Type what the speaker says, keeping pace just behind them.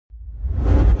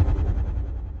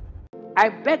I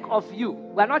beg of you,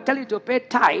 we are not telling you to pay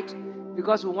tithe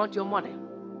because we want your money.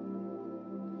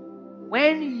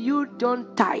 When you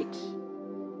don't tithe,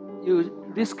 you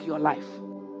risk your life.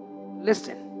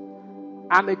 Listen,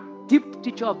 I'm a deep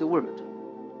teacher of the word.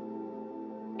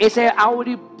 It says, I will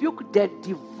rebuke the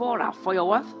devourer for your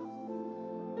what?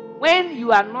 When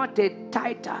you are not a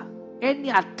tither, any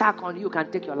attack on you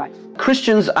can take your life.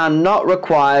 Christians are not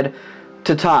required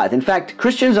to tithe. In fact,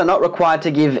 Christians are not required to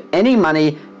give any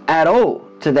money at all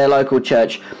to their local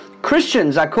church.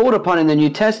 Christians are called upon in the New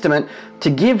Testament to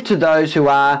give to those who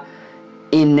are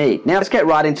in need. Now let's get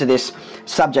right into this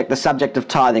subject, the subject of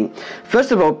tithing.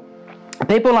 First of all,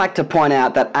 people like to point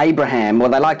out that Abraham, or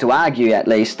they like to argue at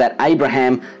least, that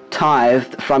Abraham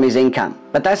tithed from his income.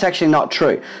 But that's actually not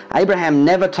true. Abraham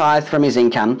never tithed from his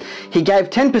income. He gave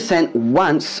 10%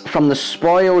 once from the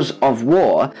spoils of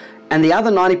war, and the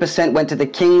other 90% went to the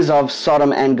kings of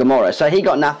Sodom and Gomorrah. So he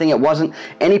got nothing. It wasn't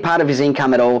any part of his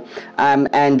income at all.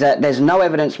 There's no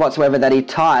evidence whatsoever that he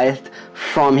tithed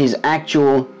from his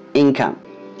actual income.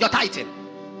 Your tithing.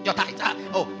 Your tithe.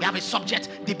 We have a subject,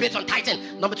 debate on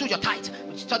tithing. Number 2, your tithe.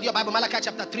 Study your Bible, Malachi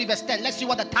chapter 3 verse 10. Let's see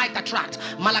what the tithe attract.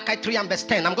 Malachi 3 and verse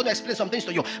 10. I'm going to explain some things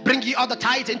to you. Bring ye all the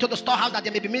tithes into the storehouse, that they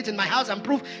may be meat in my house, and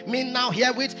prove me now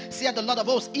herewith, saith the Lord of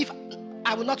hosts, if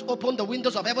I will not open the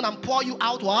windows of heaven and pour you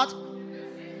out what?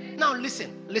 Now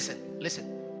listen.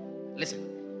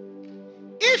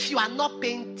 If you are not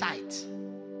paying tithe,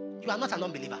 you are not an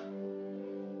unbeliever.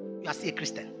 You are still a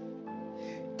Christian.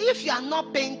 If you are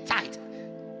not paying tithe,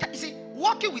 you see,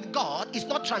 walking with God is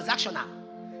not transactional.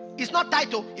 It's not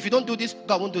tied to, if you don't do this,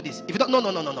 God won't do this. If you don't,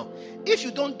 no. If you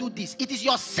don't do this, it is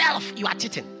yourself you are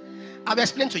cheating. I will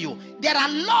explain to you. There are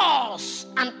laws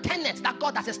and tenets that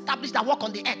God has established that work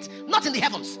on the earth, not in the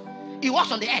heavens. It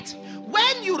works on the earth.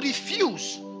 When you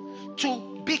refuse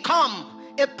to become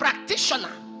a practitioner,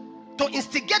 to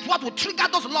instigate what will trigger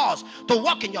those laws to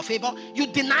work in your favor, you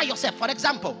deny yourself. For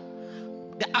example,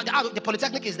 the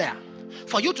polytechnic is there.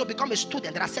 For you to become a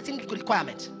student, there are certain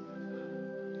requirements.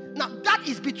 Now, that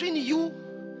is between you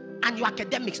and your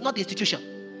academics, not the institution.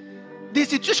 The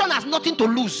institution has nothing to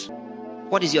lose.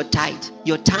 What is your tithe?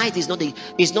 Your tithe is not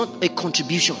a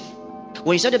contribution.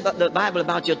 When you study the Bible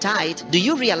about your tithe, do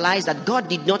you realize that God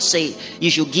did not say you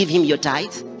should give him your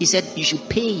tithe? He said you should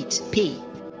pay it. Pay.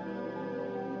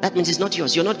 That means it's not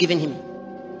yours. You're not giving him.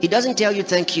 He doesn't tell you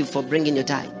thank you for bringing your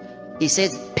tithe. He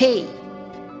says pay.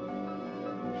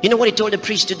 You know what he told the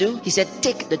priest to do? He said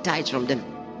take the tithe from them.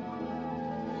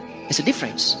 There's a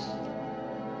difference.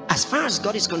 As far as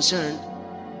God is concerned,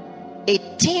 a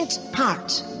tenth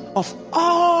part of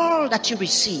all that you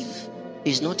receive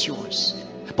is not yours.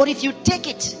 But if you take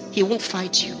it, he won't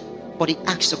fight you. But he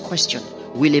asks a question: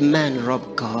 will a man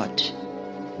rob God?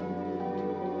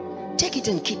 Take it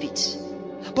and keep it.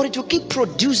 But it will keep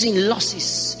producing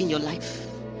losses in your life.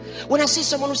 When I see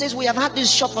someone who says, we have had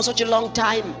this shop for such a long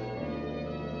time,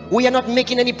 we are not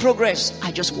making any progress,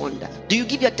 I just wonder, do you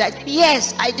give your tithe?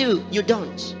 Yes, I do. You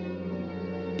don't.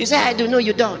 You say, I do. No,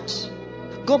 you don't.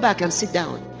 Go back and sit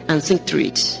down and think through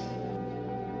it.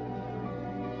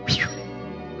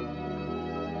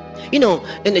 You know,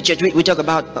 in the church, we talk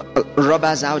about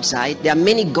robbers outside. There are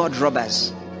many God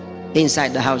robbers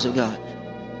inside the house of God.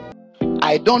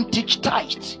 I don't teach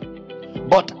tithe,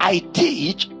 but I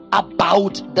teach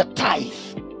about the tithe.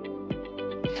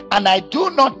 And I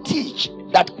do not teach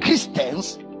that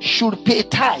Christians should pay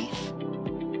tithe.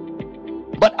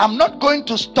 But I'm not going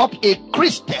to stop a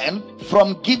Christian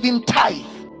from giving tithe.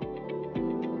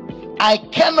 I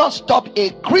cannot stop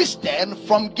a Christian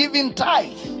from giving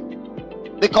tithe,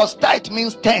 because tithe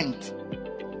means tenth.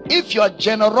 If your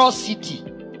generosity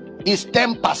is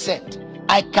 10%,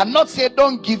 I cannot say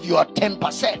don't give your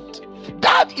 10%.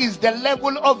 That is the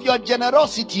level of your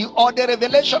generosity or the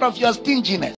revelation of your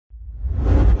stinginess.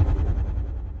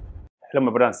 Hello,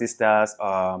 my brothers and sisters.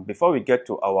 Before we get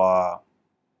to our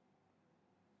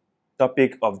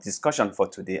topic of discussion for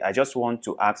today, I just want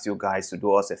to ask you guys to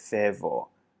do us a favor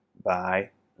by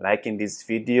liking this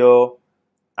video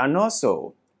and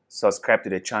also subscribe to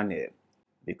the channel,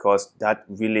 because that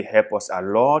really helps us a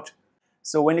lot.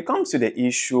 So when it comes to the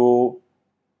issue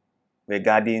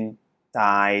regarding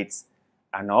tithes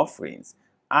and offerings,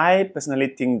 I personally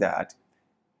think that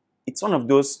it's one of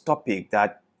those topics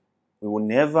that we will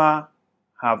never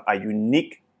have a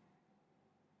unique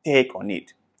take on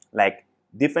it. Like,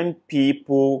 different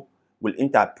people will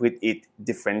interpret it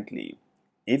differently.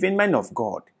 Even men of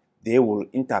God, they will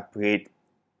interpret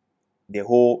the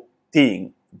whole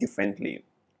thing differently.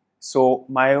 So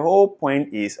my whole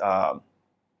point is,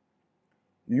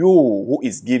 you who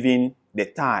is giving the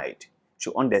tithe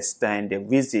should understand the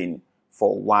reason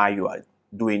for why you are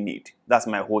doing it. That's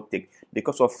my whole take.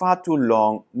 Because for far too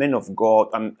long, men of God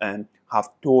have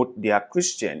told their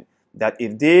Christian that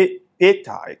if they pay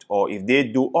tithe or if they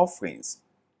do offerings,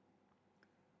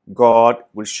 God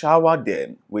will shower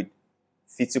them with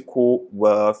physical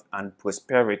wealth and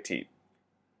prosperity.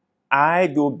 I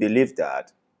do believe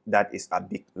that that is a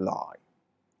big lie.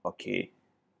 Okay?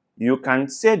 You can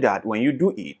say that when you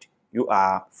do it, you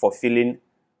are fulfilling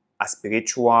a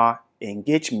spiritual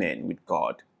engagement with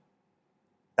God.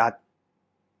 That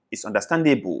is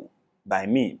understandable by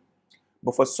me.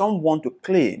 But for someone to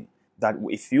claim that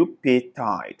if you pay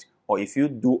tithe or if you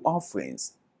do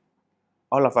offerings,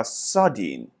 all of a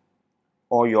sudden,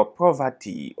 all your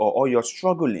poverty or all your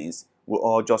strugglings will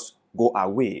all just go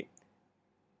away.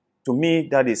 To me,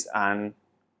 that is an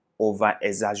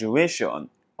over-exaggeration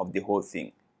of the whole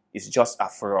thing. It's just a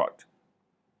fraud.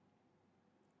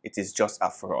 It is just a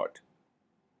fraud.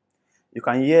 You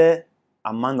can hear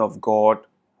a man of God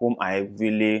whom I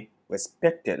really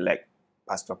respected, like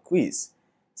Pastor Chris,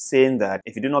 saying that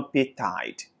if you do not pay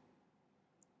tithe,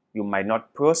 you might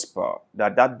not prosper,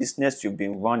 that business you've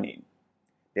been running,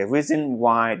 the reason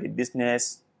why the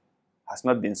business has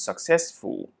not been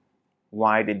successful,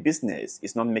 why the business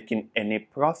is not making any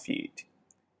profit,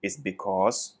 is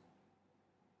because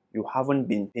you haven't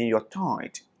been paying your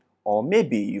tithe, or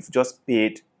maybe you've just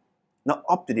paid not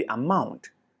up to the amount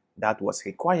that was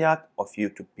required of you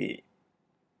to pay.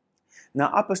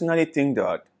 Now, I personally think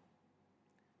that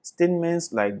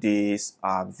statements like this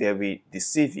are very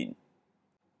deceiving.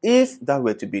 If that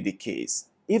were to be the case,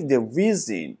 if the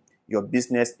reason your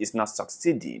business is not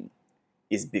succeeding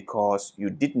is because you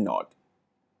did not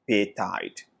pay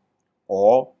tithe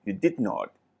or you did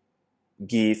not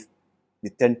give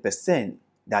the 10%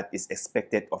 that is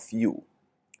expected of you,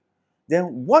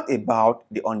 then what about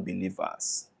the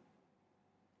unbelievers?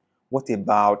 What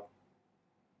about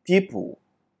people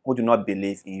who do not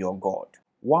believe in your God?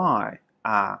 Why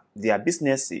are their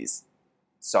businesses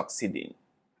succeeding?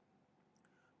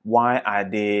 Why are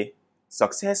they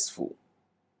successful?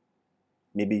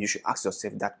 Maybe you should ask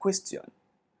yourself that question.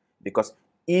 Because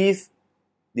if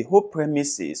the whole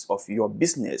premises of your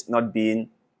business not being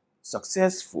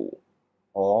successful,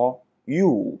 or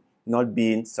you not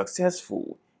being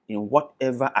successful in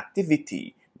whatever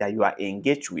activity that you are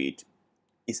engaged with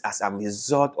is as a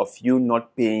result of you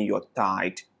not paying your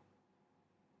tithe,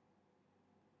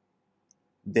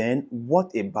 then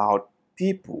what about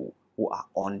people who are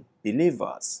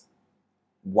unbelievers?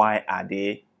 Why are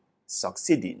they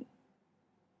succeeding?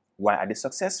 Why are they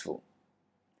successful?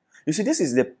 You see, this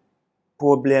is the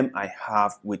problem I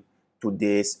have with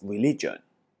today's religion.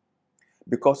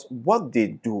 Because what they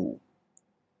do,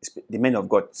 the men of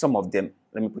God, some of them,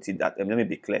 let me put it that, let me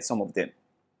be clear, some of them,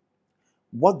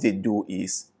 what they do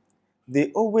is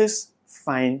they always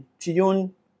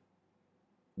fine-tune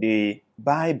the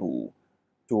Bible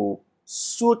to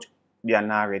suit their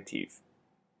narrative.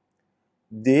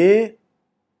 They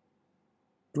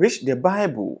preach the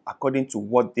Bible according to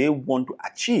what they want to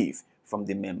achieve from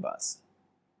the members.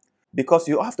 Because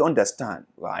you have to understand,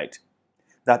 right,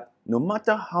 that no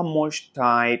matter how much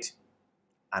tithe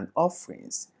and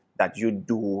offerings that you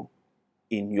do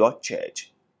in your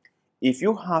church, if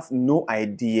you have no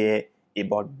idea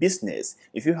about business,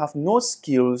 if you have no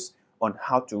skills on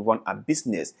how to run a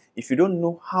business, if you don't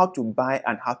know how to buy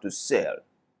and how to sell,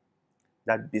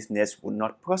 that business will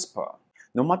not prosper.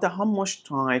 No matter how much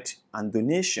tithe and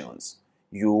donations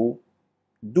you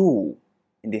do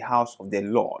in the house of the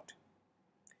Lord,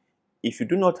 if you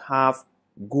do not have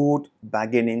good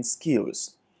bargaining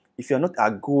skills, if you're not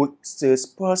a good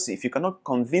salesperson, if you cannot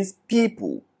convince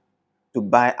people to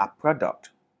buy a product,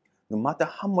 no matter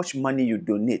how much money you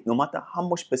donate, no matter how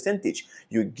much percentage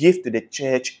you give to the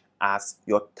church as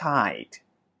your tithe,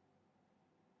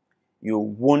 you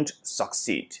won't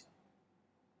succeed.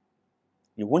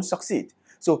 You won't succeed.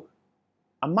 So,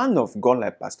 a man of God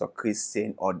like Pastor Chris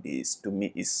saying all this to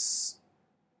me is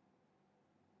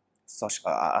such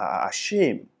a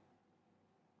shame.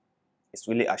 It's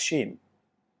really a shame.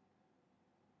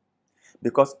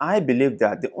 Because I believe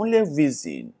that the only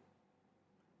reason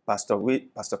Pastor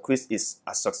Chris is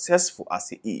as successful as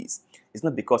he is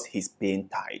not because he's paying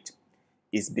tithe.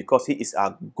 It's because he is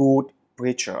a good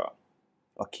preacher.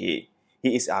 Okay?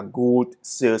 He is a good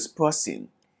salesperson.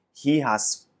 He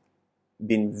has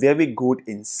been very good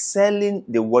in selling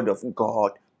the word of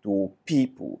God to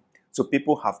people. So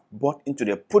people have bought into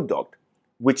the product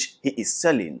which he is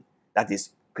selling, that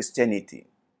is Christianity.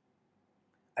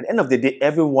 At the end of the day,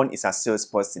 everyone is a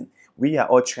salesperson. We are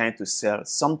all trying to sell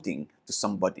something to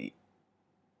somebody.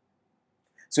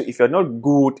 So if you're not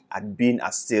good at being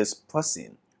a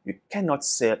salesperson, You cannot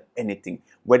sell anything,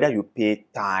 whether you pay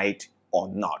tithe or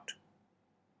not.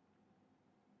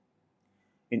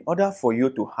 In order for you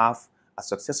to have a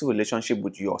successful relationship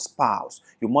with your spouse,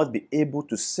 you must be able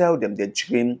to sell them the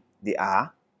dream they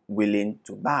are willing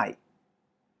to buy.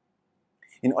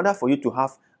 In order for you to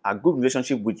have a good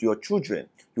relationship with your children,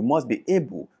 you must be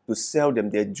able to sell them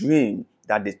the dream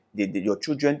that your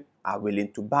children are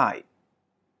willing to buy.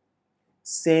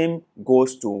 Same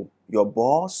goes to your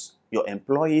boss, your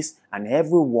employees, and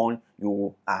everyone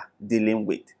you are dealing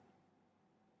with.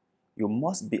 You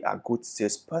must be a good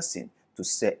salesperson to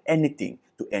sell anything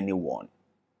to anyone.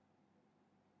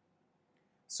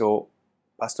 So,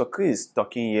 Pastor Chris is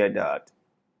talking here that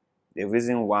the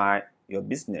reason why your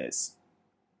business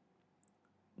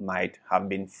might have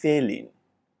been failing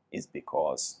is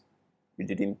because you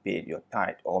didn't pay your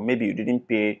tithe, or maybe you didn't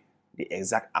pay the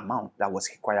exact amount that was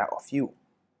required of you.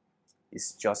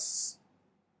 It's just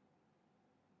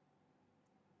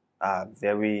a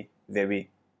very, very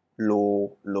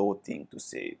low thing to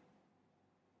say.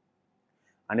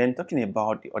 And then talking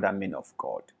about the other men of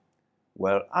God,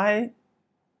 well, I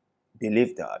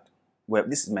believe that, well,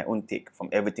 this is my own take from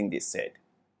everything they said.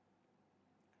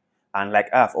 And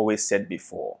like I've always said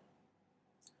before,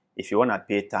 if you want to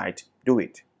pay tithe, do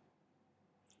it.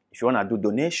 If you want to do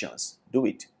donations, do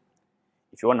it.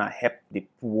 If you want to help the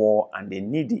poor and the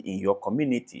needy in your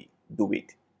community, do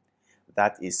it.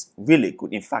 That is really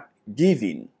good. In fact,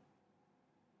 giving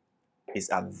is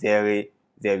a very,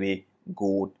 very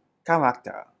good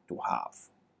character to have.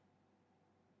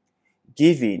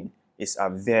 Giving is a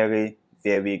very,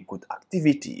 very good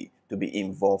activity to be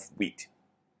involved with.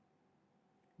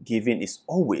 Giving is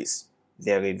always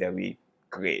very, very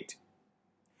great.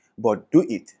 But do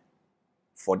it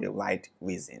for the right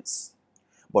reasons.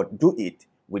 But do it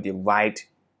with the right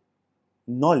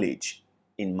knowledge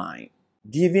in mind.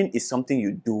 Giving is something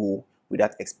you do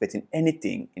without expecting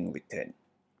anything in return.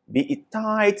 Be it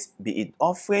tithes, be it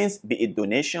offerings, be it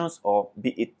donations, or be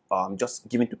it just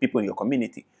giving to people in your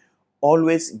community.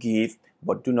 Always give,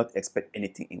 but do not expect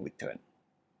anything in return.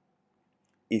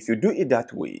 If you do it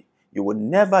that way, you will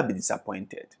never be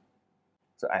disappointed.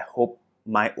 So I hope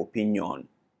my opinion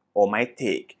or my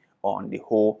take on the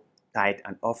whole tithe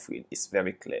and offering is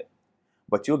very clear.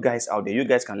 But you guys out there, you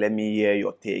guys can let me hear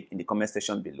your take in the comment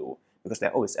section below, because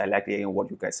like always, I like hearing what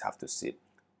you guys have to say.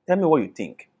 Tell me what you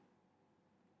think.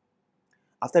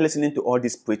 After listening to all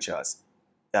these preachers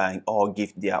all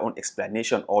give their own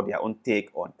explanation or their own take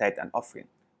on tithe and offering,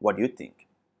 what do you think?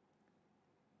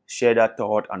 Share that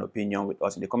thought and opinion with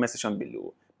us in the comment section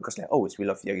below, because like always, we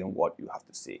love hearing what you have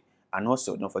to say. And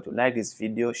also, don't forget to like this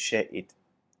video, share it,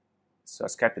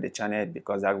 subscribe to the channel,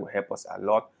 because that will help us a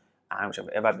lot, and we shall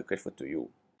ever be grateful to you.